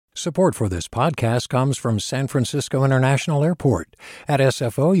Support for this podcast comes from San Francisco International Airport. At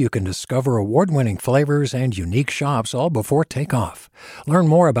SFO, you can discover award-winning flavors and unique shops all before takeoff. Learn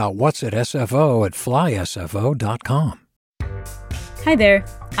more about what's at SFO at flysfo.com. Hi there,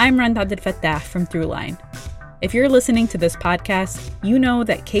 I'm Rand Abdel Fattah from Throughline. If you're listening to this podcast, you know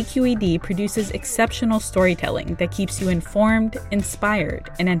that KQED produces exceptional storytelling that keeps you informed, inspired,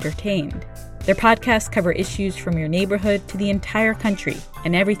 and entertained. Their podcasts cover issues from your neighborhood to the entire country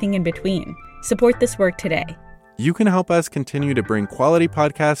and everything in between. Support this work today. You can help us continue to bring quality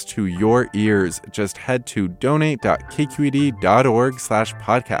podcasts to your ears. Just head to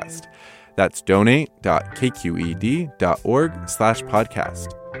donate.kqed.org/podcast. That's donate.kqed.org/podcast.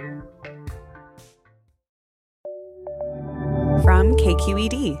 From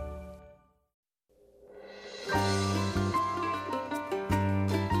KQED.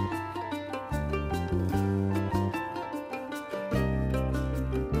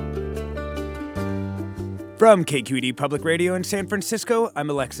 From KQED Public Radio in San Francisco, I'm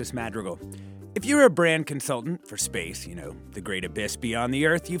Alexis Madrigal. If you're a brand consultant for space, the great abyss beyond the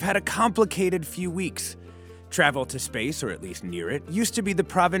Earth, you've had a complicated few weeks. Travel to space, or at least near it, used to be the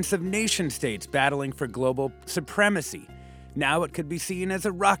province of nation-states battling for global supremacy. Now it could be seen as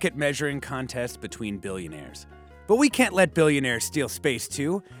a rocket measuring contest between billionaires. But we can't let billionaires steal space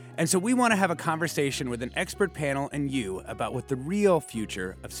too, and so we want to have a conversation with an expert panel and you about what the real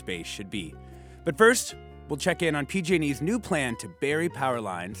future of space should be. But first, we'll check in on PG&E's new plan to bury power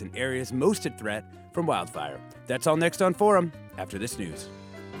lines in areas most at threat from wildfire. That's all next on Forum after this news.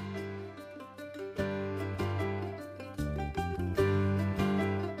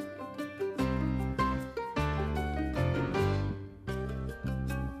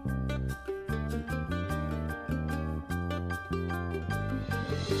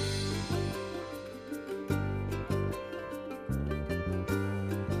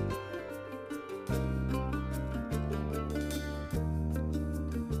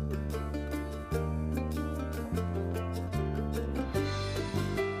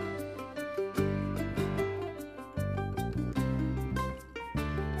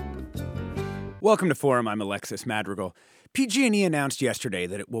 Welcome to Forum. I'm Alexis Madrigal. PG&E announced yesterday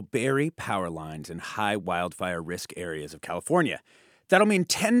that it will bury power lines in high wildfire risk areas of California. That'll mean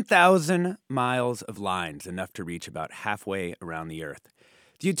 10,000 miles of lines, enough to reach about halfway around the Earth.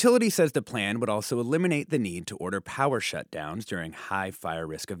 The utility says the plan would also eliminate the need to order power shutdowns during high fire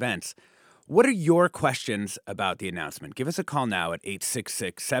risk events. What are your questions about the announcement? Give us a call now at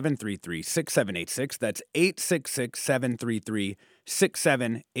 866-733-6786. That's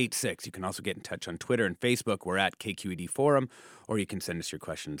 866-733-6786. You can also get in touch on Twitter and Facebook. We're at KQED Forum, or you can send us your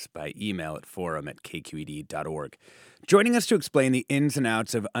questions by email at forum@kqed.org. Joining us to explain the ins and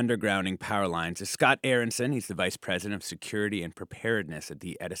outs of undergrounding power lines is Scott Aronson. He's the Vice President of Security and Preparedness at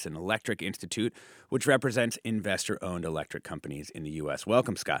the Edison Electric Institute, which represents investor-owned electric companies in the U.S.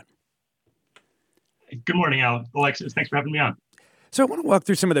 Welcome, Scott. Good morning, Alexis. Thanks for having me on. So I want to walk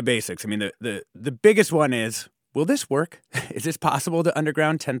through some of the basics. I mean, the biggest one is, will this work? Is this possible to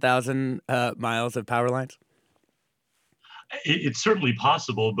underground 10,000 miles of power lines? It's certainly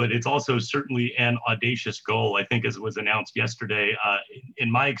possible, but it's also certainly an audacious goal. I think, as was announced yesterday,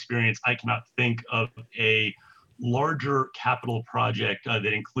 in my experience, I cannot think of a larger capital project that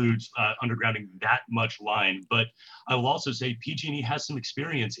includes undergrounding that much line. But I will also say PG&E has some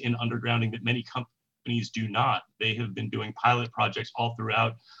experience in undergrounding that many companies do not. They have been doing pilot projects all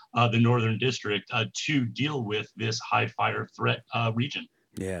throughout the Northern District to deal with this high fire threat region.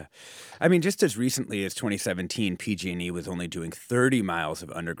 Yeah. I mean, just as recently as 2017, PG&E was only doing 30 miles of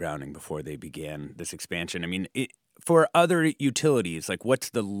undergrounding before they began this expansion. I mean, for other utilities, like what's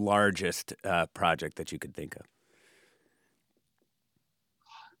the largest project that you could think of?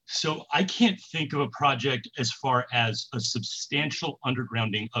 So I can't think of a project as far as a substantial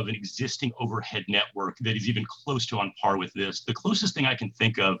undergrounding of an existing overhead network that is even close to on par with this. The closest thing I can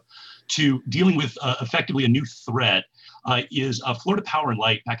think of to dealing with effectively a new threat is Florida Power and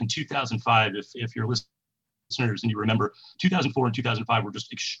Light back in 2005. If you're listeners and you remember, 2004 and 2005 were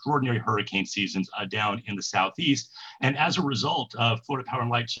just extraordinary hurricane seasons down in the Southeast. And as a result, Florida Power and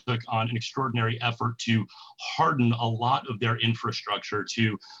Light took on an extraordinary effort to harden a lot of their infrastructure,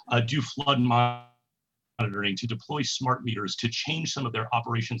 to do flood monitoring, to deploy smart meters, to change some of their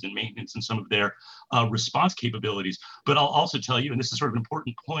operations and maintenance and some of their response capabilities. But I'll also tell you, and this is sort of an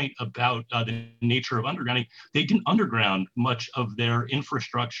important point about the nature of undergrounding, they didn't underground much of their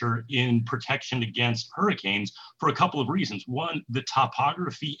infrastructure in protection against hurricanes for a couple of reasons. One, the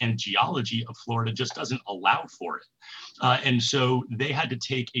topography and geology of Florida just doesn't allow for it. And so they had to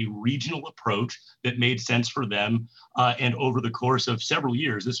take a regional approach that made sense for them. And over the course of several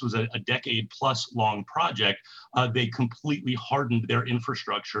years, this was a decade plus long project, they completely hardened their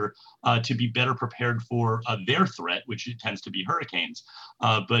infrastructure to be better prepared for their threat, which it tends to be hurricanes.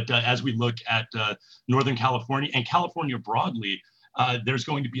 But as we look at Northern California and California broadly, there's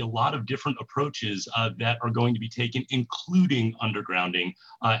going to be a lot of different approaches that are going to be taken, including undergrounding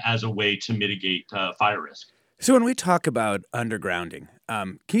as a way to mitigate fire risk. So when we talk about undergrounding,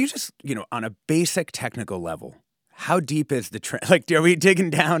 can you just, on a basic technical level, how deep is the trench? Like, are we digging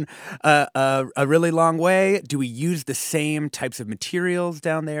down a really long way? Do we use the same types of materials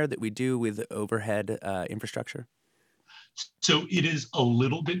down there that we do with overhead infrastructure? So it is a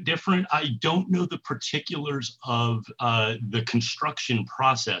little bit different. I don't know the particulars of the construction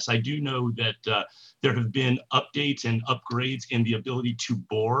process. I do know that there have been updates and upgrades in the ability to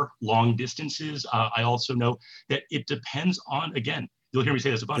bore long distances. I also know that it depends on, again, you'll hear me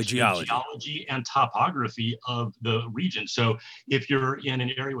say this a bunch, the geology and topography of the region. So if you're in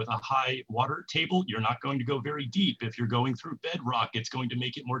an area with a high water table, you're not going to go very deep. If you're going through bedrock, it's going to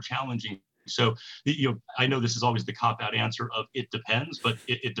make it more challenging. So, I know this is always the cop-out answer of it depends, but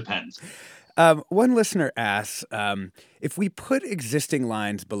it depends. One listener asks, if we put existing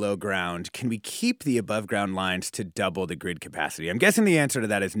lines below ground, can we keep the above ground lines to double the grid capacity? I'm guessing the answer to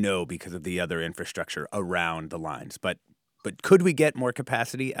that is no because of the other infrastructure around the lines. But could we get more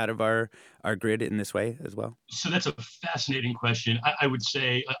capacity out of our grid in this way as well? So that's a fascinating question. I would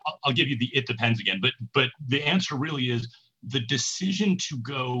say, I'll give you the it depends again, but the answer really is the decision to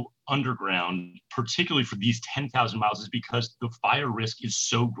go underground, particularly for these 10,000 miles, is because the fire risk is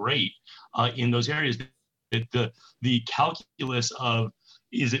so great in those areas that the calculus of,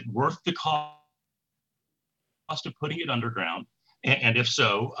 is it worth the cost of putting it underground? And if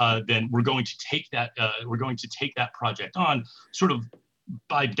so, then we're going to take that project on, sort of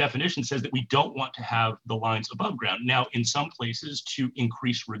by definition says that we don't want to have the lines above ground. Now, in some places to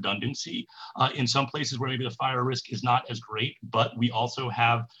increase redundancy, in some places where maybe the fire risk is not as great, but we also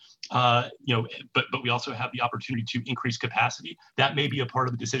have but we also have the opportunity to increase capacity. That may be a part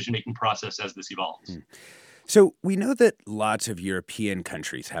of the decision-making process as this evolves. So we know that lots of European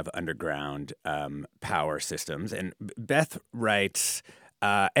countries have underground power systems, and Beth writes,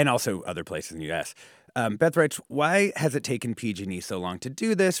 and also other places in the U.S., Beth writes, why has it taken PG&E so long to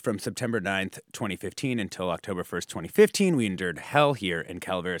do this? From September 9th, 2015 until October 1st, 2015, we endured hell here in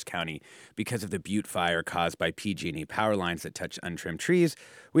Calaveras County because of the Butte fire caused by PG&E power lines that touch untrimmed trees.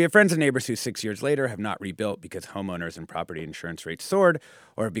 We have friends and neighbors who 6 years later have not rebuilt because homeowners and property insurance rates soared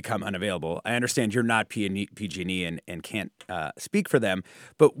or have become unavailable. I understand you're not PG&E and can't speak for them,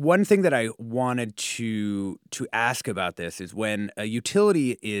 but one thing that I wanted to ask about this is when a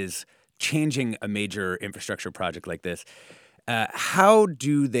utility is changing a major infrastructure project like this, how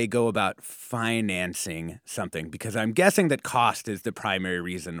do they go about financing something? Because I'm guessing that cost is the primary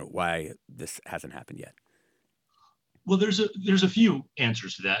reason why this hasn't happened yet. Well, there's a few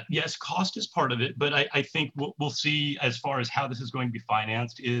answers to that. Yes, cost is part of it, but I think what we'll see as far as how this is going to be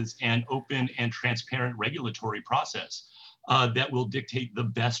financed is an open and transparent regulatory process that will dictate the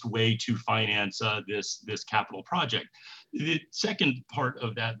best way to finance this capital project. The second part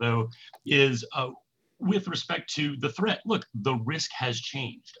of that, though, is with respect to the threat. Look, the risk has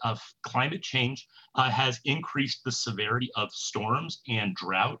changed. Climate change has increased the severity of storms and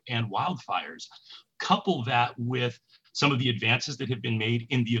drought and wildfires. Couple that with some of the advances that have been made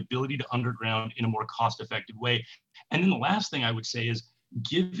in the ability to underground in a more cost-effective way. And then the last thing I would say is,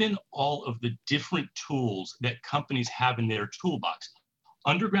 given all of the different tools that companies have in their toolbox,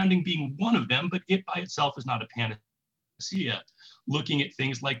 undergrounding being one of them, but it by itself is not a panacea. Looking at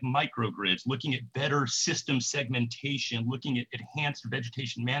things like microgrids, looking at better system segmentation, looking at enhanced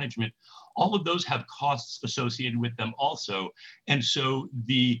vegetation management, all of those have costs associated with them also. And so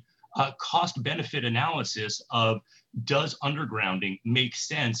the cost-benefit analysis of does undergrounding make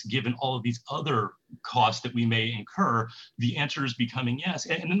sense given all of these other costs that we may incur? The answer is becoming yes.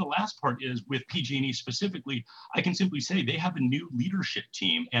 And then the last part is with PG&E specifically, I can simply say they have a new leadership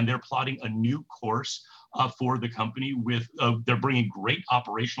team and they're plotting a new course for the company with, they're bringing great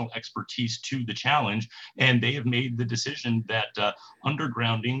operational expertise to the challenge. And they have made the decision that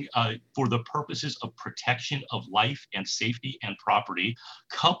undergrounding for the purposes of protection of life and safety and property,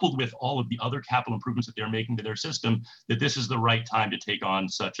 coupled with all of the other capital improvements that they're making to their system, that this is the right time to take on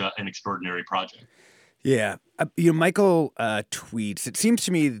such an extraordinary project. Yeah. Michael tweets, it seems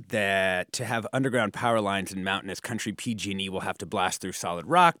to me that to have underground power lines in mountainous country, PG&E will have to blast through solid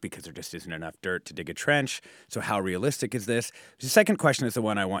rock because there just isn't enough dirt to dig a trench. So how realistic is this? The second question is the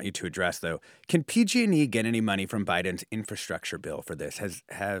one I want you to address, though. Can PG&E get any money from Biden's infrastructure bill for this? Has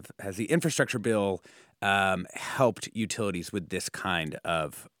the infrastructure bill helped utilities with this kind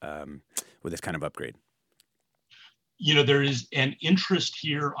of upgrade? There is an interest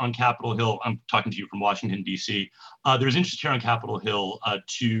here on Capitol Hill. I'm talking to you from Washington, D.C. There's interest here on Capitol Hill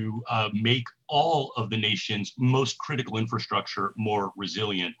to make all of the nation's most critical infrastructure more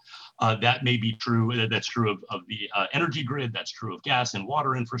resilient. That may be true. That's true of the energy grid. That's true of gas and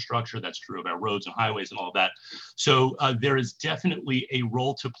water infrastructure. That's true of our roads and highways and all of that. So there is definitely a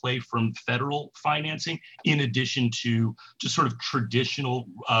role to play from federal financing, in addition to just sort of traditional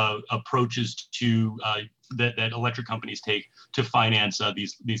approaches to that electric companies take to finance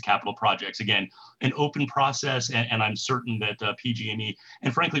these capital projects. Again, an open process, and I'm certain that PG&E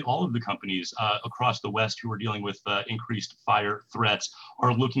and frankly all of the companies across the West who are dealing with increased fire threats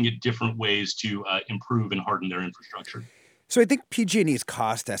are looking at different ways to improve and harden their infrastructure. So I think PG&E's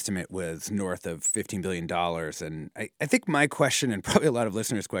cost estimate was north of $15 billion. And I think my question, and probably a lot of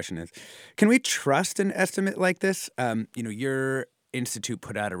listeners' question, is, can we trust an estimate like this? Your institute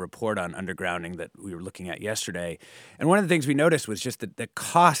put out a report on undergrounding that we were looking at yesterday. And one of the things we noticed was just that the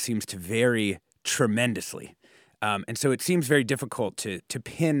cost seems to vary tremendously. And so it seems very difficult to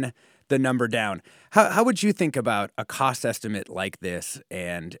pin the number down. How would you think about a cost estimate like this,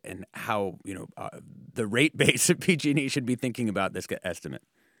 and how the rate base of PG&E should be thinking about this estimate?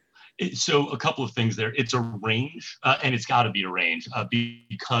 So a couple of things there. It's a range, and it's got to be a range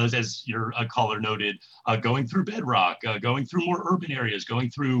because, as your caller noted, going through bedrock, going through more urban areas, going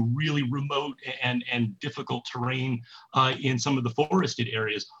through really remote and difficult terrain in some of the forested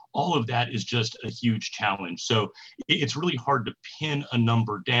areas, all of that is just a huge challenge. So it's really hard to pin a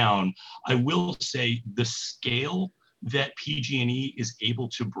number down. I will say the scale that PG&E is able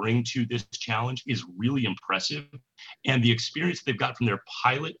to bring to this challenge is really impressive. And the experience they've got from their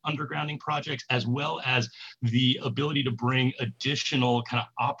pilot undergrounding projects, as well as the ability to bring additional kind of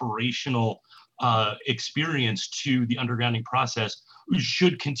operational experience to the undergrounding process,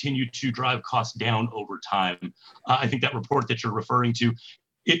 should continue to drive costs down over time. I think that report that you're referring to,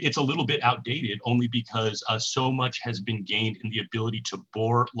 it's a little bit outdated, only because so much has been gained in the ability to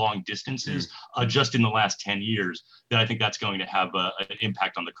bore long distances just in the last 10 years, that I think that's going to have an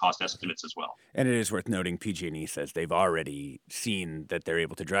impact on the cost estimates as well. And it is worth noting, PG&E says they've already seen that they're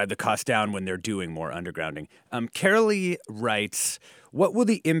able to drive the cost down when they're doing more undergrounding. Carolee writes, what will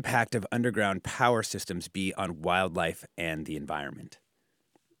the impact of underground power systems be on wildlife and the environment?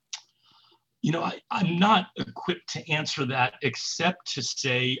 I'm not equipped to answer that, except to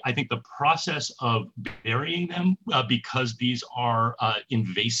say I think the process of burying them, because these are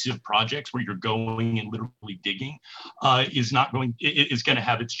invasive projects where you're going and literally digging, is going to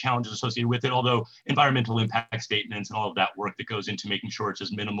have its challenges associated with it. Although environmental impact statements and all of that work that goes into making sure it's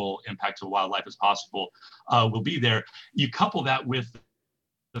as minimal impact to wildlife as possible will be there. You couple that with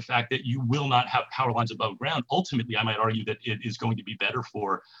the fact that you will not have power lines above ground. Ultimately, I might argue that it is going to be better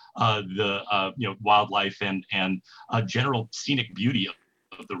for the wildlife and general scenic beauty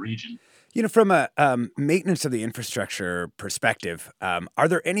of the region. From a maintenance of the infrastructure perspective, are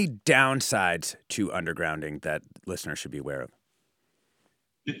there any downsides to undergrounding that listeners should be aware of?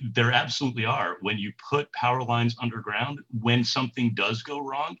 There absolutely are. When you put power lines underground, when something does go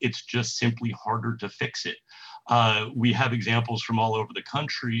wrong, it's just simply harder to fix it. We have examples from all over the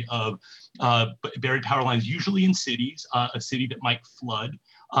country of buried power lines, usually in cities, a city that might flood.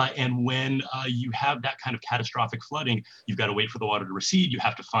 And when you have that kind of catastrophic flooding, you've got to wait for the water to recede. You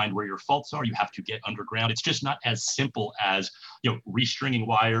have to find where your faults are. You have to get underground. It's just not as simple as restringing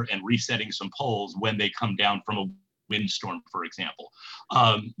wire and resetting some poles when they come down from a windstorm, for example.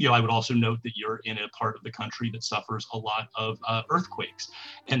 I would also note that you're in a part of the country that suffers a lot of earthquakes.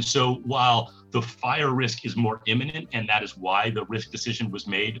 And so while the fire risk is more imminent, and that is why the risk decision was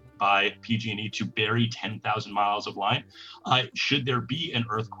made by PG&E to bury 10,000 miles of line, should there be an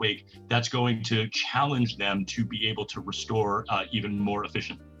earthquake, that's going to challenge them to be able to restore even more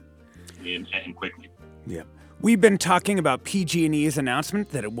efficiently and quickly. Yeah. We've been talking about PG&E's announcement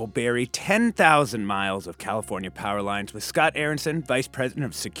that it will bury 10,000 miles of California power lines with Scott Aronson, Vice President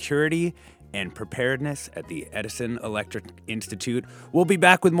of Security and Preparedness at the Edison Electric Institute. We'll be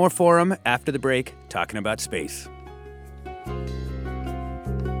back with more Forum after the break, talking about space.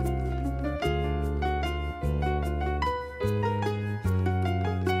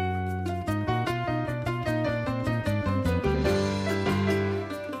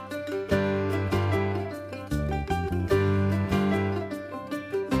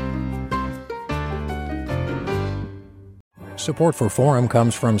 Support for Forum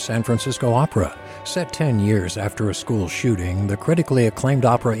comes from San Francisco Opera. Set 10 years after a school shooting, the critically acclaimed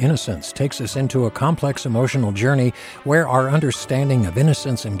opera Innocence takes us into a complex emotional journey where our understanding of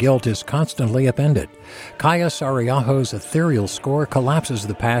innocence and guilt is constantly upended. Kaya Sariaho's ethereal score collapses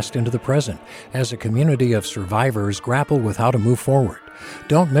the past into the present as a community of survivors grapple with how to move forward.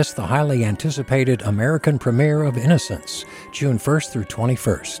 Don't miss the highly anticipated American premiere of Innocence, June 1st through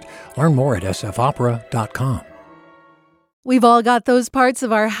 21st. Learn more at sfopera.com. We've all got those parts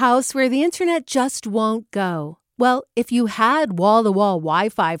of our house where the internet just won't go. Well, if you had wall-to-wall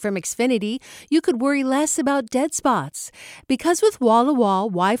Wi-Fi from Xfinity, you could worry less about dead spots. Because with wall-to-wall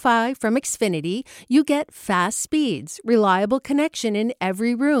Wi-Fi from Xfinity, you get fast speeds, reliable connection in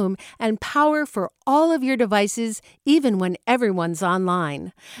every room, and power for all of your devices, even when everyone's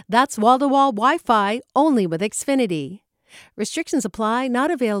online. That's wall-to-wall Wi-Fi only with Xfinity. Restrictions apply,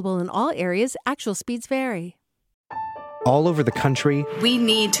 not available in all areas. Actual speeds vary. All over the country, we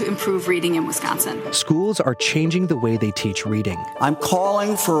need to improve reading in Wisconsin. Schools are changing the way they teach reading. I'm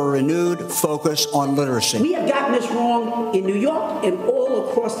calling for a renewed focus on literacy. We have gotten this wrong in New York and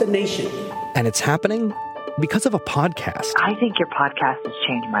all across the nation. And it's happening because of a podcast. I think your podcast has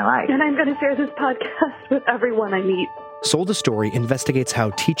changed my life. And I'm going to share this podcast with everyone I meet. Sold a Story investigates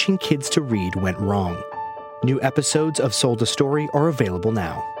how teaching kids to read went wrong. New episodes of Sold a Story are available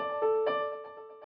now.